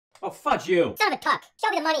Oh, fudge you. Son of a cuck.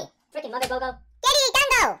 Show me the money. Freaking mother go-go. Giddy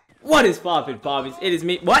Gungo! What is poppin', poppies? It is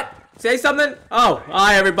me. What? Say something? Oh,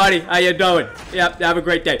 hi everybody. How you doing? Yep, have a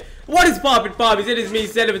great day. What is poppin', poppies? It is me,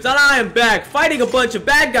 Senevids, and I am back fighting a bunch of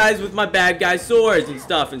bad guys with my bad guy swords and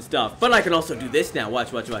stuff. But I can also do this now.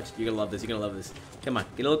 Watch. You're gonna love this. You're gonna love this. Come on,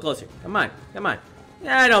 get a little closer. Come on.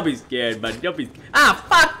 Yeah, don't be scared, buddy. Don't be. Ah,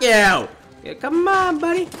 fuck you! Yeah, come on,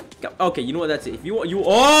 buddy. Okay, you know what? That's it. If you want,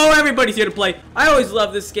 oh, everybody's here to play. I always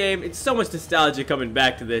love this game. It's so much nostalgia coming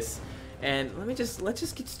back to this. And let's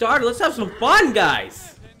just get started. Let's have some fun,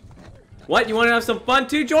 guys. What? You want to have some fun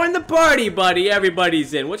too? Join the party, buddy.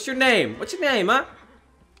 Everybody's in. What's your name? What's your name, huh?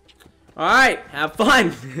 All right, have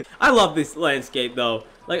fun. I love this landscape, though.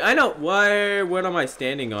 Like, I know. What am I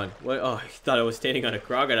standing on? What? Oh, I thought I was standing on a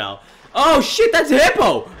crocodile. Oh shit, that's a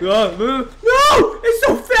hippo! No! It's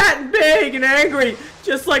so fat and big and angry,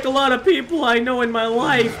 just like a lot of people I know in my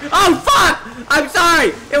life. Oh fuck! I'm sorry!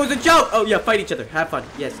 It was a joke! Oh yeah, fight each other. Have fun.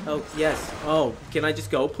 Yes. Oh, yes. Oh, can I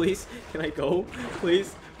just go, please? Can I go?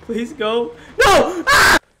 Please? Please go? No!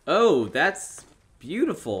 Ah! Oh, that's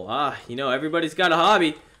beautiful. You know, everybody's got a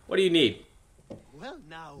hobby. What do you need? Well,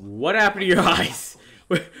 now. What happened to your eyes?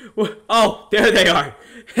 Oh, there they are.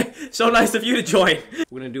 So nice of you to join.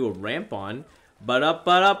 We're gonna do a ramp on. Fuck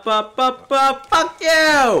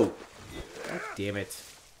you! God damn it.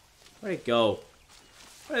 Where'd it go?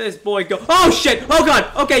 Where did this boy go? Oh shit! Oh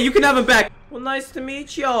god! Okay, you can have him back. Well, nice to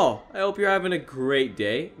meet y'all. I hope you're having a great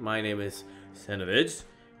day. My name is Senevids,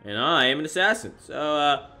 and I am an assassin.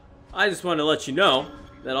 So, I just wanted to let you know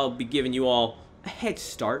that I'll be giving you all a head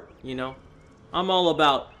start, you know? I'm all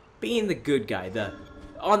about being the good guy,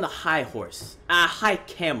 on the high horse. High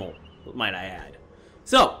camel, might I add.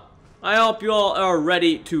 So, I hope you all are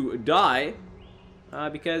ready to die,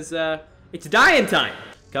 because, it's dying time.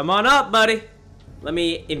 Come on up, buddy. Let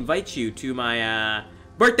me invite you to my,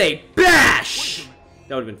 birthday bash!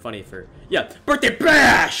 That would've been funny for, yeah, birthday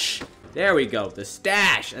bash! There we go, the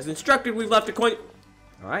stash. As instructed, we've left a coin.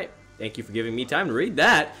 Alright, thank you for giving me time to read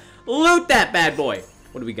that. Loot that bad boy!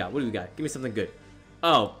 What do we got? Give me something good.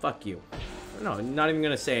 Oh, fuck you. No, I'm not even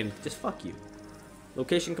gonna say anything. Just fuck you.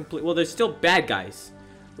 Location complete. Well, there's still bad guys.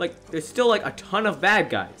 Like, there's still like a ton of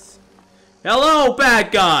bad guys. Hello,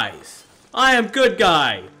 bad guys! I am good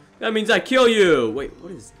guy. That means I kill you. Wait,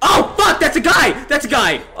 what is... Oh, fuck! That's a guy! That's a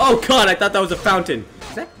guy! Oh, God, I thought that was a fountain.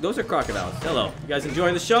 Those are crocodiles. Hello. You guys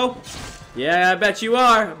enjoying the show? Yeah, I bet you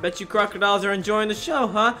are. I bet you crocodiles are enjoying the show,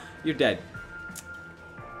 huh? You're dead.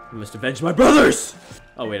 I must avenge my brothers!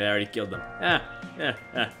 Oh, wait, I already killed them.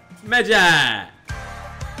 Meja!